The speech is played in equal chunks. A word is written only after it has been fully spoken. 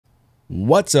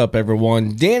What's up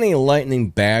everyone, Danny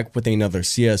Lightning back with another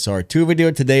CSR2 video.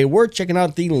 Today we're checking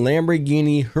out the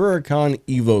Lamborghini Huracan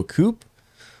Evo Coupe.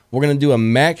 We're going to do a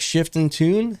max shift and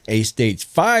tune, a stage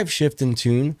 5 shift and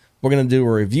tune. We're going to do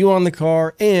a review on the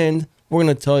car, and we're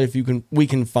going to tell you if we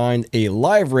can find a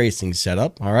live racing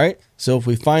setup. Alright, so if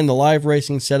we find the live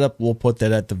racing setup, we'll put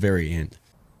that at the very end.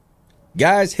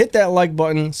 Guys, hit that like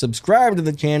button, subscribe to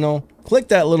the channel, click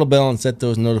that little bell and set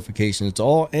those notifications to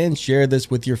all, and share this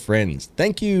with your friends.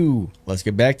 Thank you. Let's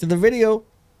get back to the video.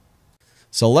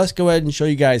 So let's go ahead and show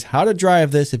you guys how to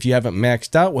drive this if you haven't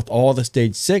maxed out with all the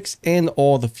stage 6 and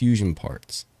all the fusion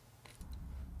parts.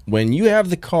 When you have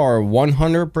the car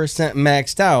 100%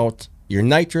 maxed out, your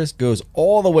nitrous goes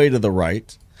all the way to the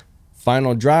right,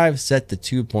 final drive set to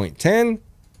 2.10,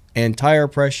 and tire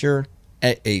pressure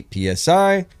at 8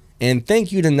 psi. And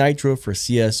thank you to Nitro for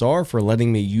CSR for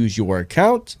letting me use your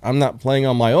account. I'm not playing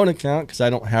on my own account because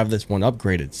I don't have this one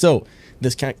upgraded. So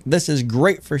this is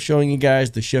great for showing you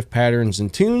guys the shift patterns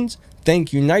and tunes.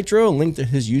 Thank you, Nitro. Link to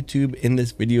his YouTube in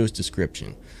this video's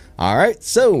description. All right,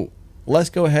 so let's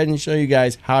go ahead and show you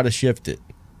guys how to shift it.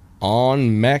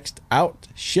 On maxed out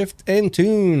shift and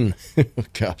tune.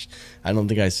 Gosh, I don't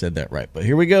think I said that right, but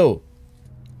here we go.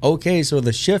 Okay, so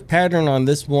the shift pattern on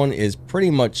this one is pretty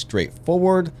much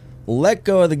straightforward. Let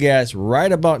go of the gas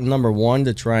right about number 1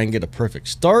 to try and get a perfect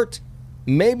start.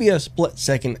 Maybe a split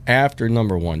second after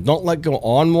number 1. Don't let go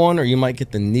on 1 or you might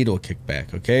get the needle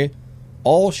kickback, okay?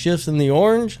 All shifts in the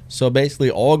orange, so basically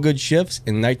all good shifts,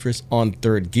 and nitrous on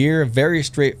 3rd gear. Very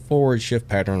straightforward shift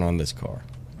pattern on this car.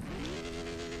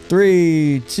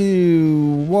 3,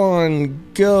 2,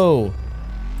 1, go.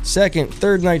 2nd,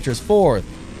 3rd nitrous, 4th,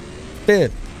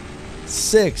 5th,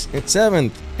 6th, and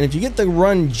 7th. And if you get the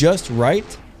run just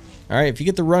right, all right, if you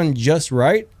get the run just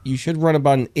right, you should run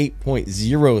about an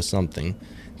 8.0 something.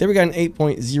 There we got an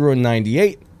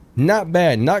 8.098. Not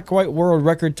bad, not quite world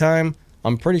record time.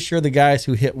 I'm pretty sure the guys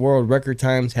who hit world record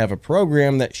times have a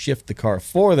program that shifts the car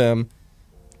for them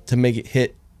to make it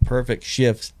hit perfect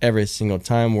shifts every single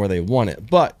time where they want it.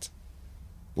 But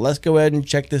let's go ahead and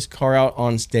check this car out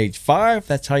on stage 5.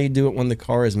 That's how you do it when the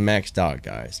car is maxed out,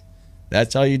 guys.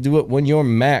 That's how you do it when you're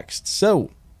maxed. So,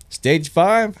 stage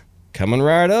 5, coming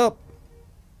right up.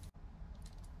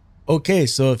 Okay,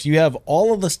 so if you have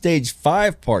all of the stage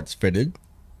 5 parts fitted,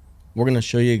 we're going to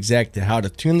show you exactly how to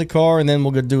tune the car, and then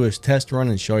we're going to do a test run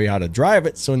and show you how to drive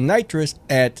it. So nitrous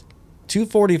at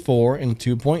 244 and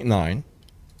 2.9.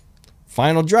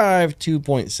 Final drive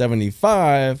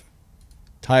 2.75.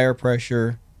 Tire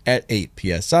pressure at 8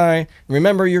 psi.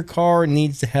 Remember, your car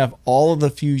needs to have all of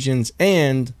the fusions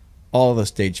and all of the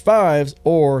stage 5s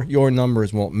or your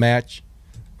numbers won't match.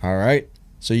 All right,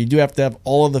 so you do have to have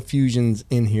all of the fusions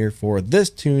in here for this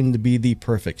tune to be the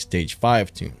perfect stage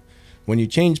 5 tune. When you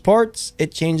change parts,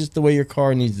 it changes the way your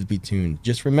car needs to be tuned.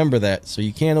 Just remember that. So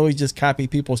you can't always just copy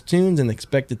people's tunes and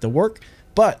expect it to work.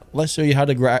 But let's show you how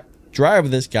to drive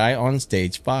this guy on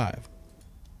stage 5.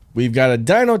 We've got a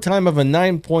dyno time of a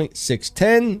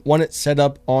 9.610 when it's set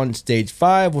up on stage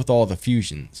 5 with all the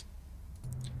fusions.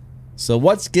 So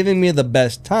what's giving me the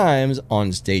best times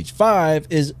on stage 5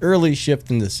 is early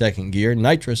shift into 2nd gear,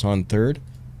 nitrous on 3rd.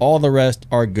 All the rest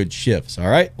are good shifts. All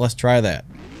right, let's try that.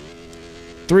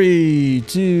 3,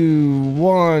 2,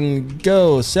 1,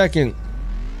 go. 2nd,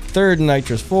 3rd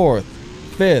nitrous, 4th,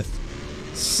 5th,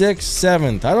 6th,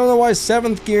 7th. I don't know why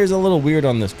 7th gear is a little weird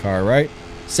on this car, right?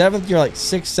 7th, you're like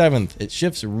 6th, 7th. It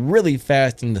shifts really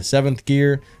fast into 7th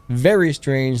gear. Very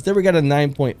strange. Then we got a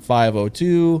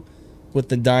 9.502. with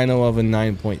the dyno of a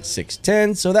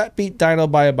 9.610, so that beat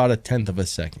dyno by about 1/10 of a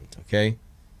second. Okay,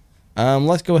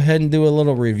 let's go ahead and do a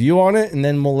little review on it, and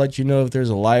then we'll let you know if there's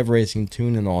a live racing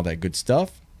tune and all that good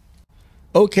stuff.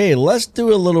 Okay, let's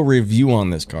do a little review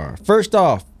on this car. First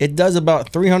off, it does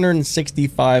about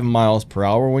 365 miles per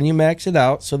hour when you max it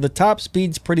out, so the top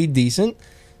speed's pretty decent.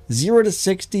 0 to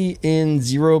 60 in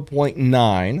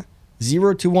 0.9,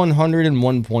 0 to 100 in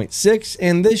 1.6,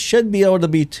 and this should be able to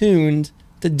be tuned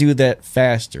to do that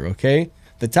faster. Okay,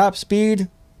 the top speed,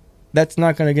 that's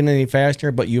not going to get any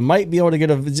faster, but you might be able to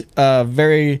get a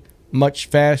very much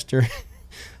faster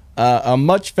a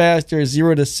much faster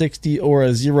 0 to 60 or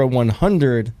a 0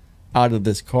 100 out of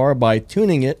this car by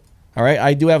tuning it. All right,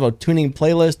 I do have a tuning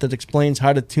playlist that explains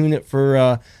how to tune it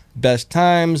for best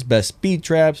times, best speed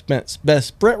traps, best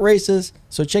sprint races,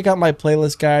 so check out my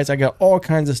playlist, guys. I got all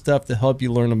kinds of stuff to help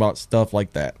you learn about stuff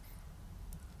like that.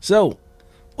 So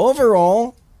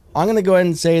overall, I'm going to go ahead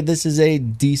and say this is a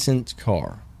decent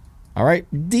car. All right,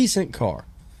 decent car.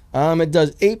 It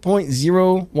does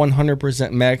 8.0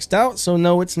 100% maxed out, so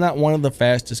no, it's not one of the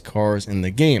fastest cars in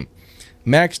the game.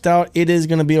 maxed out, it is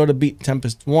going to be able to beat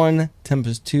Tempest 1,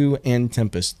 Tempest 2, and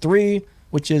Tempest 3,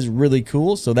 which is really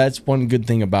cool. So that's one good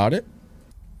thing about it.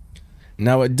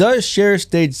 Now it does share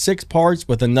stage 6 parts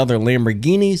with another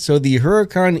Lamborghini. So the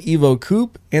Huracan Evo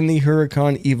Coupe and the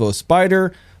Huracan Evo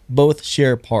Spider both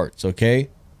share parts, okay?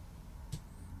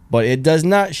 But it does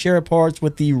not share parts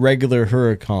with the regular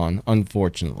Huracan,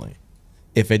 unfortunately.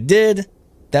 If it did,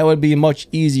 that would be much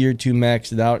easier to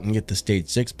max it out and get the stage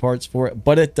 6 parts for it,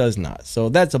 but it does not. So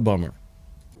that's a bummer.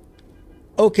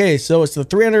 Okay, so it's the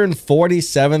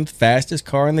 347th fastest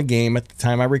car in the game at the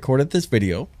time I recorded this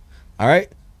video. All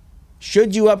right,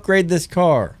 should you upgrade this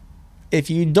car? If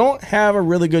you don't have a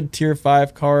really good tier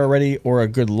 5 car already or a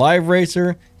good live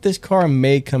racer, this car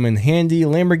may come in handy.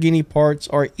 Lamborghini parts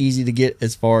are easy to get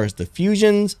as far as the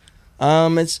fusions.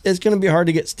 It's going to be hard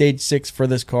to get stage 6 for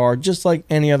this car, just like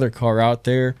any other car out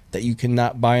there that you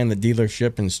cannot buy in the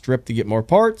dealership and strip to get more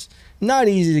parts. Not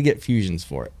easy to get fusions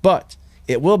for it, but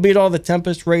it will beat all the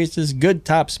Tempest races. Good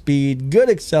top speed, good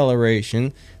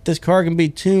acceleration. This car can be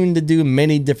tuned to do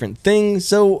many different things.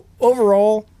 So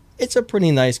overall, it's a pretty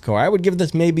nice car. I would give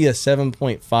this maybe a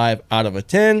 7.5 out of a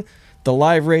 10. The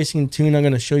live racing tune I'm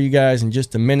going to show you guys in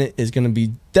just a minute is going to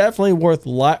be definitely worth a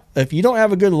lot. If you don't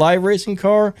have a good live racing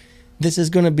car, this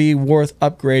is going to be worth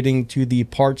upgrading to the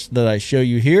parts that I show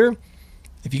you here.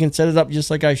 If you can set it up just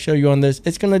like I show you on this,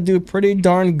 it's going to do pretty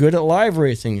darn good at live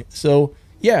racing. So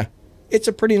yeah, it's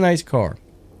a pretty nice car.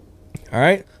 All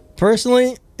right.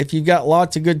 Personally, if you've got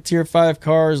lots of good tier 5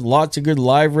 cars, lots of good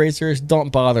live racers,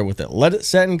 don't bother with it. Let it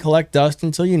set and collect dust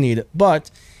until you need it.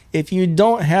 But if you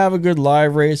don't have a good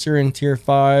live racer in tier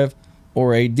 5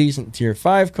 or a decent tier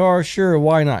 5 car, sure,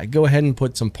 why not? Go ahead and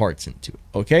put some parts into it,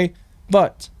 okay?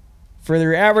 But for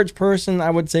your average person, I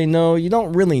would say no, you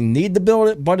don't really need to build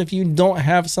it. But if you don't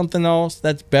have something else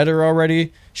that's better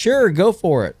already, sure, go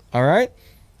for it, all right?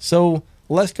 So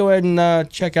let's go ahead and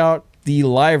check out the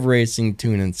live racing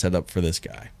tune and setup for this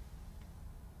guy.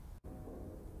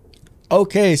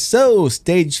 Okay, so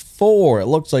stage 4, it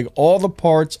looks like all the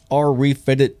parts are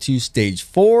refitted to stage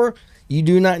 4. You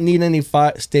do not need any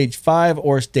stage 5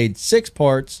 or stage 6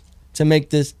 parts to make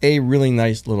this a really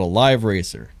nice little live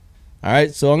racer. All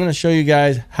right, so I'm going to show you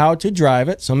guys how to drive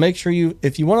it. So make sure you,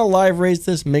 if you want to live race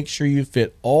this, make sure you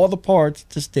fit all the parts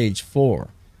to stage 4.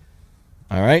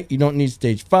 All right, you don't need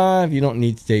stage 5, you don't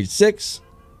need stage 6.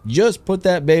 Just put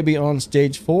that baby on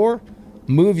stage 4.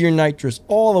 Move your nitrous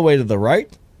all the way to the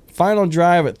right. Final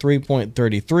drive at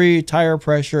 3.33, tire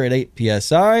pressure at 8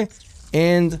 psi,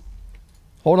 and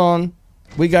hold on,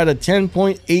 we got a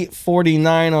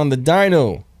 10.849 on the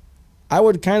dyno. I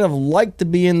would kind of like to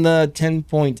be in the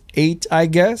 10.8, I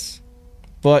guess,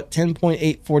 but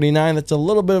 10.849, that's a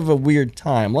little bit of a weird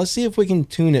time. Let's see if we can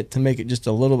tune it to make it just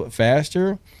a little bit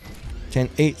faster.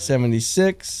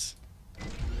 10.876,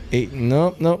 8,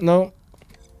 nope,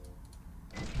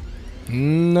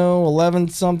 11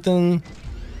 something.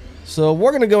 So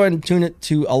we're going to go ahead and tune it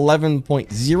to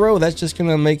 11.0. That's just going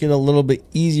to make it a little bit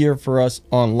easier for us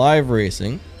on live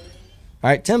racing. All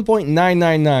right,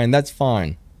 10.999, that's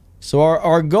fine. So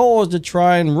our goal is to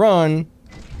try and run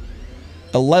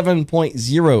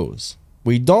 11.0s.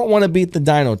 We don't want to beat the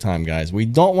dyno time, guys. We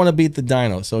don't want to beat the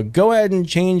dyno. So go ahead and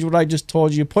change what I just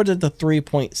told you. Put it to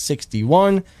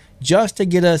 3.61 just to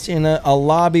get us in a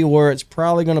lobby where it's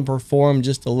probably going to perform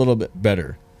just a little bit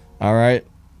better. All right.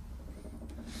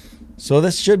 So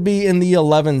this should be in the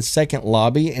 11-second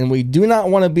lobby, and we do not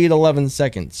want to beat 11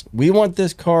 seconds. We want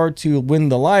this car to win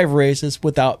the live races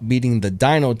without beating the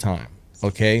dyno time,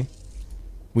 okay?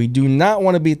 We do not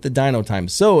want to beat the dyno time.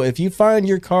 So if you find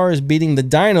your car is beating the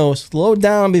dyno, slow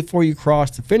down before you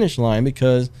cross the finish line,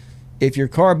 because if your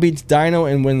car beats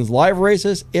dyno and wins live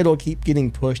races, it'll keep getting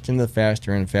pushed into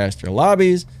faster and faster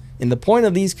lobbies. And the point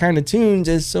of these kind of tunes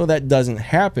is so that doesn't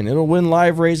happen. It'll win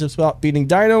live races without beating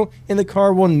dyno, and the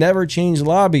car will never change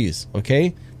lobbies,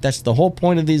 okay? That's the whole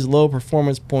point of these low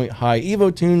performance point high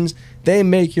Evo tunes. They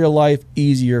make your life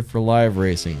easier for live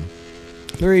racing.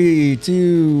 3,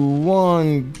 2,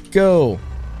 1, go.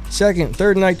 Second,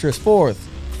 third nitrous, fourth,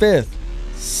 fifth,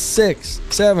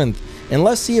 sixth, seventh. And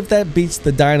let's see if that beats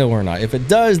the dyno or not. If it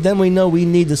does, then we know we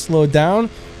need to slow down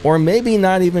or maybe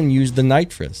not even use the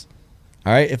nitrous.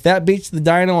 All right, if that beats the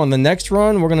dyno on the next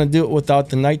run, we're going to do it without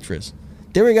the nitrous.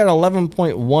 There we got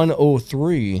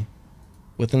 11.103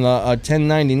 with a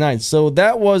 1099. So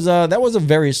that was a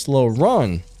very slow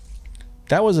run.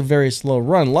 That was a very slow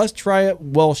run. Let's try it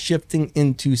while shifting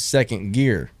into second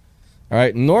gear. All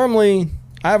right, normally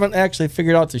I haven't actually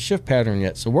figured out the shift pattern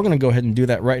yet, so we're going to go ahead and do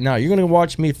that right now. You're going to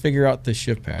watch me figure out the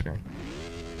shift pattern.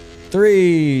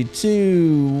 3,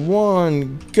 2,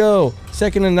 1, go.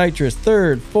 Second and nitrous,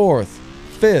 third, fourth,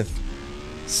 5th,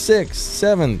 6th,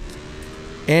 7th,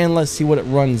 and let's see what it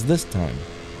runs this time.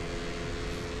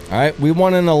 All right, we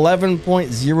want an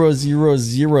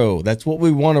 11.000. That's what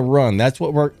we want to run. That's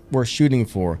what we're shooting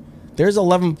for. There's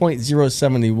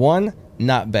 11.071.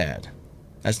 Not bad.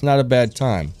 That's not a bad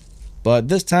time. But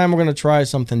this time we're going to try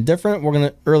something different. We're going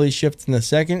to early shift in the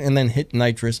second and then hit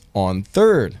nitrous on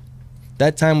third.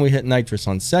 That time we hit nitrous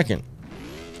on second.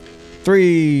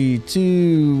 3,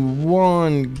 2,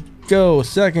 1, go.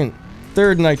 Second,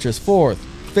 third nitrous, 4th,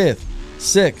 5th,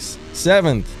 6th,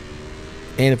 7th.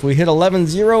 And if we hit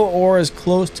 11.0 or as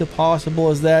close to possible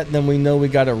as that, then we know we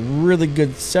got a really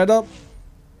good setup.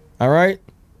 All right.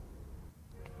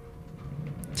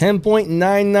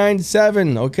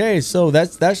 10.997. Okay, so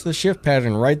that's the shift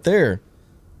pattern right there.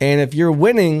 And if you're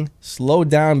winning, slow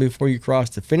down before you cross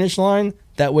the finish line.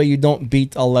 That way you don't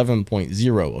beat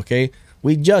 11.0, okay?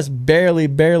 We just barely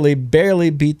beat the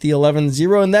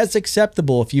 11.0, and that's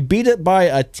acceptable. If you beat it by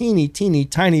a teeny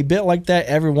tiny bit like that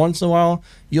every once in a while,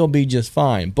 you'll be just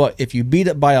fine. But if you beat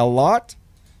it by a lot,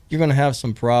 you're going to have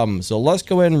some problems. So let's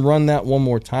go ahead and run that one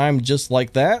more time just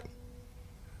like that.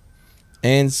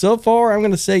 And so far, I'm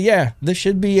going to say, yeah, this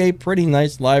should be a pretty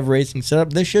nice live racing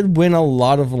setup. This should win a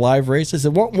lot of live races.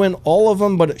 It won't win all of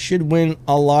them, but it should win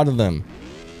a lot of them.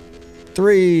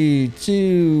 3,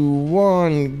 2,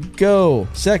 1, go.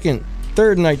 Second,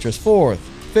 third nitrous, 4th,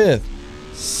 5th,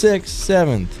 6th,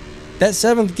 7th. That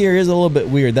 7th gear is a little bit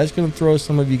weird. That's going to throw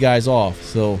some of you guys off.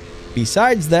 So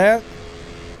besides that,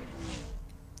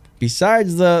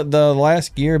 besides the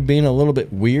last gear being a little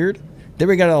bit weird, then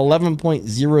we got an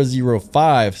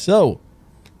 11.005. So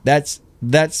that's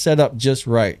set up just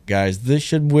right, guys. This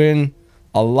should win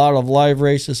a lot of live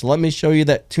races. So let me show you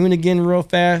that tune again real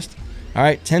fast. All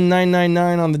right,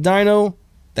 10.999 on the dyno.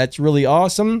 That's really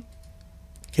awesome.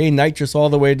 Okay, nitrous all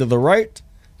the way to the right.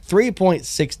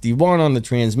 3.61 on the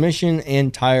transmission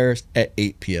and tires at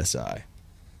 8 psi.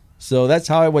 So that's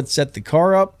how I would set the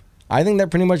car up. I think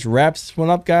that pretty much wraps this one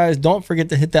up, guys. Don't forget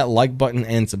to hit that like button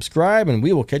and subscribe, and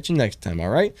we will catch you next time, all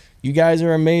right? You guys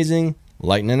are amazing.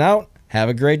 Lightning out. Have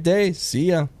a great day. See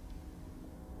ya.